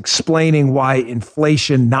piece explaining why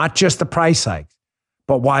inflation, not just the price hikes,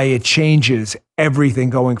 but why it changes everything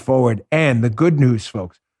going forward. And the good news,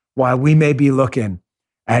 folks, while we may be looking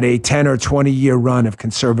at a 10 or 20-year run of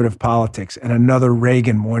conservative politics and another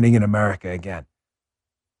Reagan morning in America again.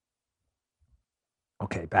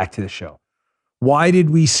 Okay, back to the show. Why did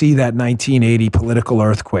we see that 1980 political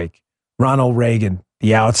earthquake? Ronald Reagan,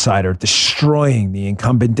 the outsider, destroying the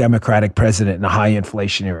incumbent Democratic president in a high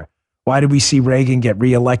inflation era. Why did we see Reagan get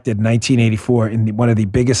reelected in 1984 in one of the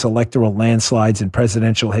biggest electoral landslides in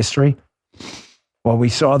presidential history? Well, we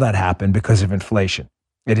saw that happen because of inflation.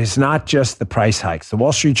 It is not just the price hikes. The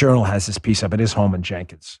Wall Street Journal has this piece up. It is Holman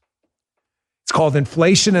Jenkins. It's called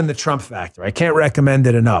Inflation and the Trump Factor. I can't recommend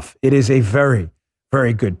it enough. It is a very,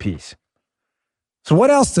 very good piece. So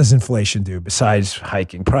what else does inflation do besides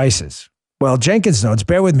hiking prices? Well, Jenkins notes,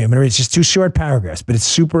 bear with me. I'm going to read just 2 short paragraphs, but it's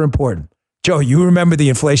super important. Joe, you remember the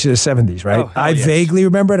inflation of the 70s, right? Oh, I vaguely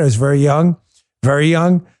remember it. I was very young,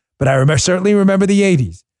 but I certainly remember the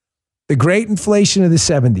 80s. The great inflation of the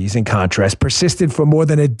 70s, in contrast, persisted for more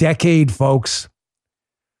than a decade, folks,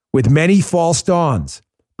 with many false dawns,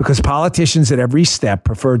 because politicians at every step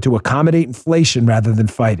preferred to accommodate inflation rather than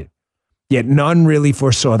fight it. Yet none really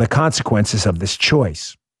foresaw the consequences of this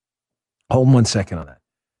choice. Hold 1 second on that.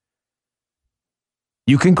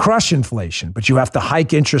 You can crush inflation, but you have to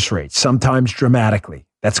hike interest rates, sometimes dramatically.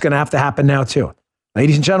 That's going to have to happen now, too.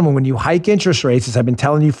 Ladies and gentlemen, when you hike interest rates, as I've been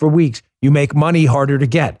telling you for weeks, you make money harder to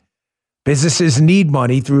get. Businesses need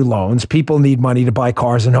money through loans. People need money to buy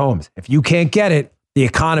cars and homes. If you can't get it, the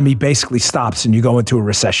economy basically stops and you go into a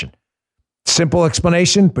recession. Simple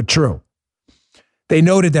explanation, but true. They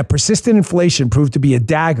noted that persistent inflation proved to be a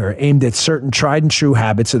dagger aimed at certain tried and true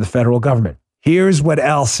habits of the federal government. Here's what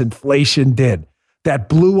else inflation did that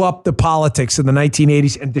blew up the politics in the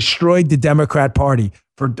 1980s and destroyed the Democrat Party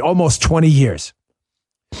for almost 20 years.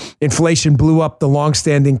 Inflation blew up the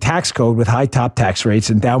longstanding tax code with high top tax rates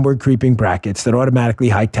and downward creeping brackets that automatically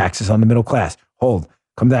hike taxes on the middle class. Hold,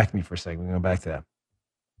 come back to me for a second. We'll go back to that.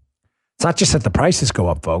 It's not just that the prices go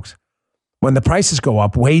up, folks. When the prices go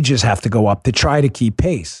up, wages have to go up to try to keep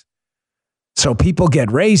pace. So people get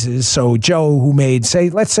raises. So Joe, who made,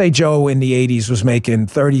 let's say Joe in the 80s was making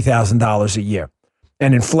 $30,000 a year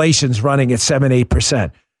and inflation's running at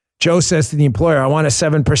 7-8%. Joe says to the employer, I want a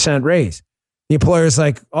 7% raise. The employer's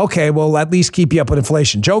like, okay, well, at least keep you up with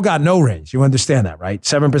inflation. Joe got no raise. You understand that, right?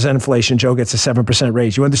 7% inflation, Joe gets a 7%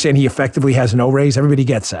 raise. You understand he effectively has no raise? Everybody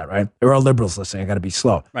gets that, right? There are liberals listening. I got to be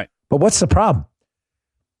slow. Right. But what's the problem?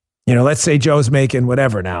 You know, let's say Joe's making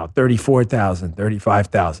whatever now, $34,000,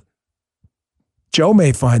 $35,000. Joe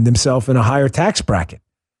may find himself in a higher tax bracket.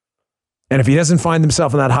 And if he doesn't find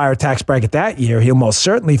himself in that higher tax bracket that year, he'll most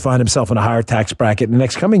certainly find himself in a higher tax bracket in the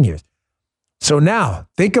next coming years. So now,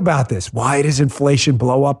 think about this. Why does inflation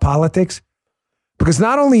blow up politics? Because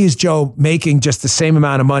not only is Joe making just the same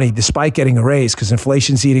amount of money despite getting a raise because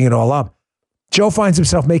inflation's eating it all up, Joe finds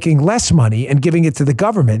himself making less money and giving it to the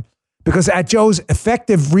government Because at Joe's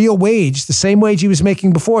effective real wage, the same wage he was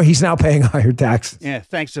making before, he's now paying higher taxes. Yeah,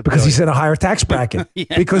 thanks to because he's in a higher tax bracket. Yeah.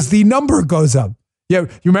 Because the number goes up. Yeah,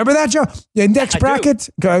 you remember that, Joe? The index bracket?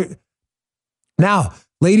 Okay. Now,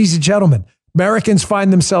 ladies and gentlemen, Americans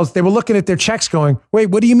find themselves, they were looking at their checks going, wait,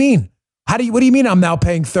 what do you mean? What do you mean I'm now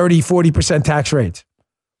paying 30, 40% tax rates?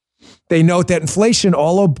 They note that inflation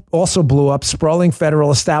also blew up sprawling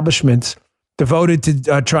federal establishments devoted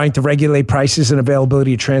to trying to regulate prices and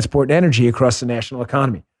availability of transport and energy across the national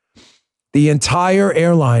economy. The entire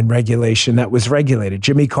airline regulation that was regulated,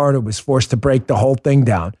 Jimmy Carter was forced to break the whole thing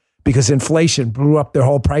down because inflation blew up their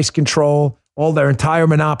whole price control, all their entire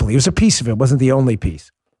monopoly. It was a piece of it, wasn't the only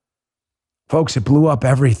piece. Folks, it blew up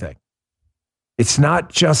everything. It's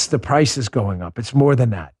not just the prices going up. It's more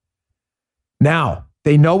than that. Now,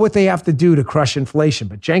 they know what they have to do to crush inflation,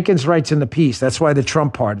 but Jenkins writes in the piece, that's why the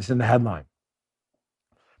Trump part is in the headline,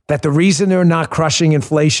 that the reason they're not crushing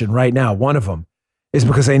inflation right now, one of them, is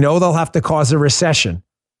because they know they'll have to cause a recession,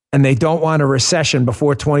 and they don't want a recession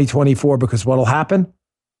before 2024 because what'll happen?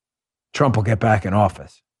 Trump will get back in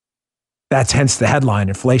office. That's hence the headline,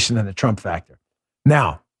 inflation and the Trump factor.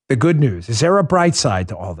 Now, the good news, is there a bright side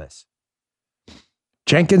to all this?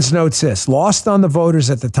 Jenkins notes this, lost on the voters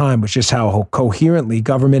at the time, which is how coherently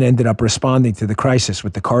government ended up responding to the crisis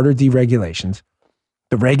with the Carter deregulations,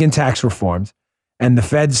 the Reagan tax reforms, and the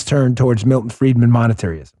Fed's turn towards Milton Friedman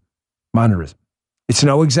monetarism. It's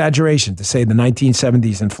no exaggeration to say the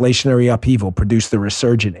 1970s inflationary upheaval produced the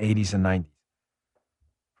resurgent 80s and 90s.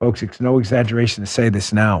 Folks, it's no exaggeration to say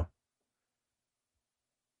this now.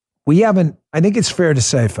 I think it's fair to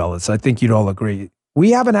say, fellas, I think you'd all agree,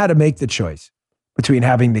 we haven't had to make the choice between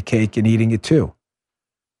having the cake and eating it too.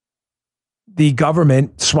 The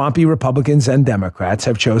government, swampy Republicans and Democrats,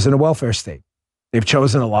 have chosen a welfare state. They've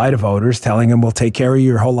chosen to lie to voters, telling them we'll take care of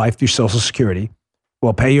your whole life through Social Security.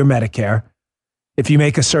 We'll pay your Medicare. If you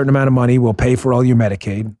make a certain amount of money, we'll pay for all your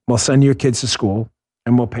Medicaid. We'll send your kids to school,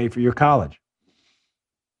 and we'll pay for your college.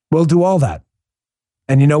 We'll do all that.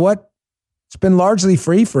 And you know what? It's been largely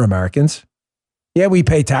free for Americans. Yeah, we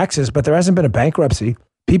pay taxes, but there hasn't been a bankruptcy.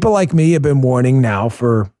 People like me have been warning now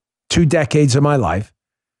for 2 decades of my life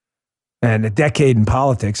and a decade in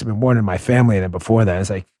politics. I've been warning my family and before that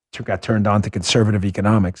as I got turned on to conservative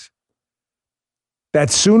economics,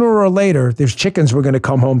 that sooner or later, there's chickens were going to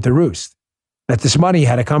come home to roost, that this money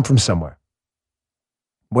had to come from somewhere.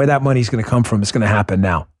 Where that money is going to come from is going to happen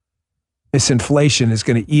now. This inflation is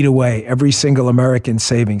going to eat away every single American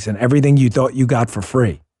savings and everything you thought you got for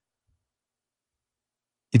free.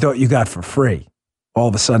 You thought you got for free. All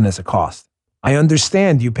of a sudden there's a cost. I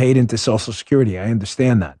understand you paid into Social Security. I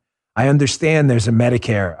understand that. I understand there's a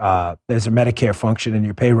Medicare function in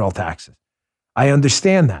your payroll taxes. I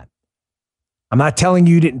understand that. I'm not telling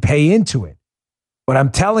you didn't pay into it. What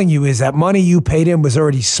I'm telling you is that money you paid in was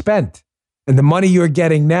already spent, and the money you're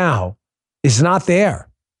getting now is not there.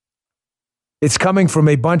 It's coming from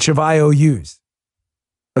a bunch of IOUs.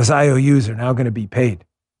 Those IOUs are now going to be paid.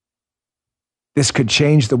 This could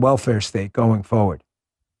change the welfare state going forward.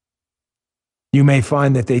 You may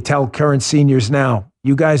find that they tell current seniors now,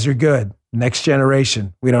 you guys are good. Next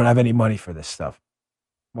generation, we don't have any money for this stuff.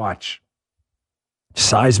 Watch.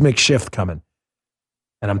 Seismic shift coming.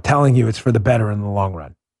 And I'm telling you, it's for the better in the long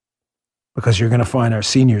run. Because you're going to find our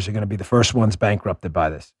seniors are going to be the first ones bankrupted by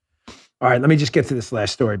this. All right, let me just get to this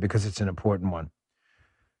last story because it's an important one.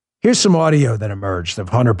 Here's some audio that emerged of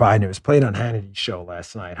Hunter Biden. It was played on Hannity's show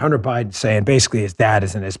last night. Hunter Biden saying basically his dad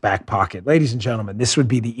is in his back pocket. Ladies and gentlemen, this would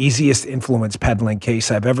be the easiest influence peddling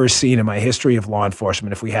case I've ever seen in my history of law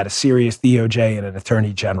enforcement if we had a serious DOJ and an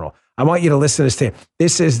attorney general. I want you to listen to this tape.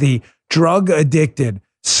 This is the drug-addicted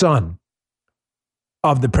son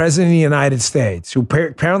of the president of the United States, who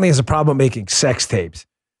apparently has a problem making sex tapes,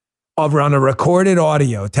 on a recorded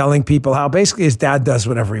audio telling people how basically his dad does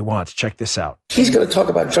whatever he wants. Check this out. He's going to talk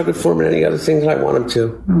about drug reform and any other thing that I want him to.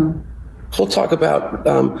 Mm-hmm. He'll talk about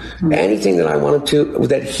anything that I want him to,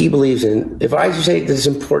 that he believes in. If I say this is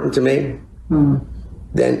important to me,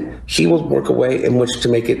 then he will work a way in which to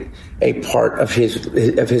make it a part of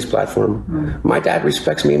his platform. My dad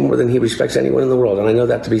respects me more than he respects anyone in the world, and I know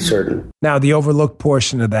that to be certain. Now, the overlooked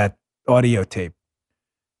portion of that audio tape.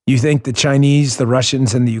 You think the Chinese, the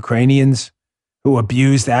Russians, and the Ukrainians who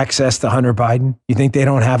abused access to Hunter Biden, you think they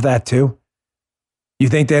don't have that too? You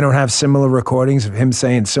think they don't have similar recordings of him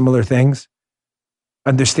saying similar things?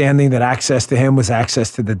 Understanding that access to him was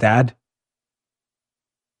access to the dad?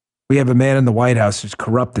 We have a man in the White House who's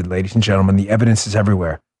corrupted, ladies and gentlemen. The evidence is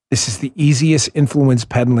everywhere. This is the easiest influence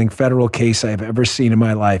peddling federal case I have ever seen in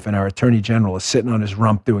my life, and our attorney general is sitting on his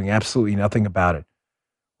rump doing absolutely nothing about it.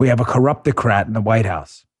 We have a corruptocrat in the White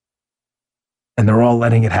House. and they're all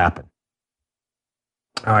letting it happen.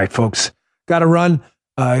 All right, folks, got to run.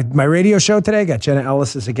 My radio show today, got Jenna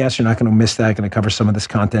Ellis as a guest. You're not going to miss that. Going to cover some of this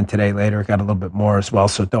content today later. Got a little bit more as well,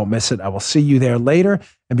 so don't miss it. I will see you there later.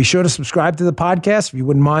 And be sure to subscribe to the podcast if you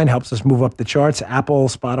wouldn't mind. Helps us move up the charts. Apple,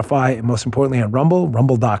 Spotify, and most importantly on Rumble,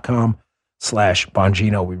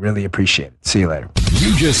 rumble.com/Bongino. We really appreciate it. See you later.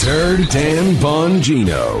 You just heard Dan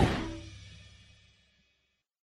Bongino.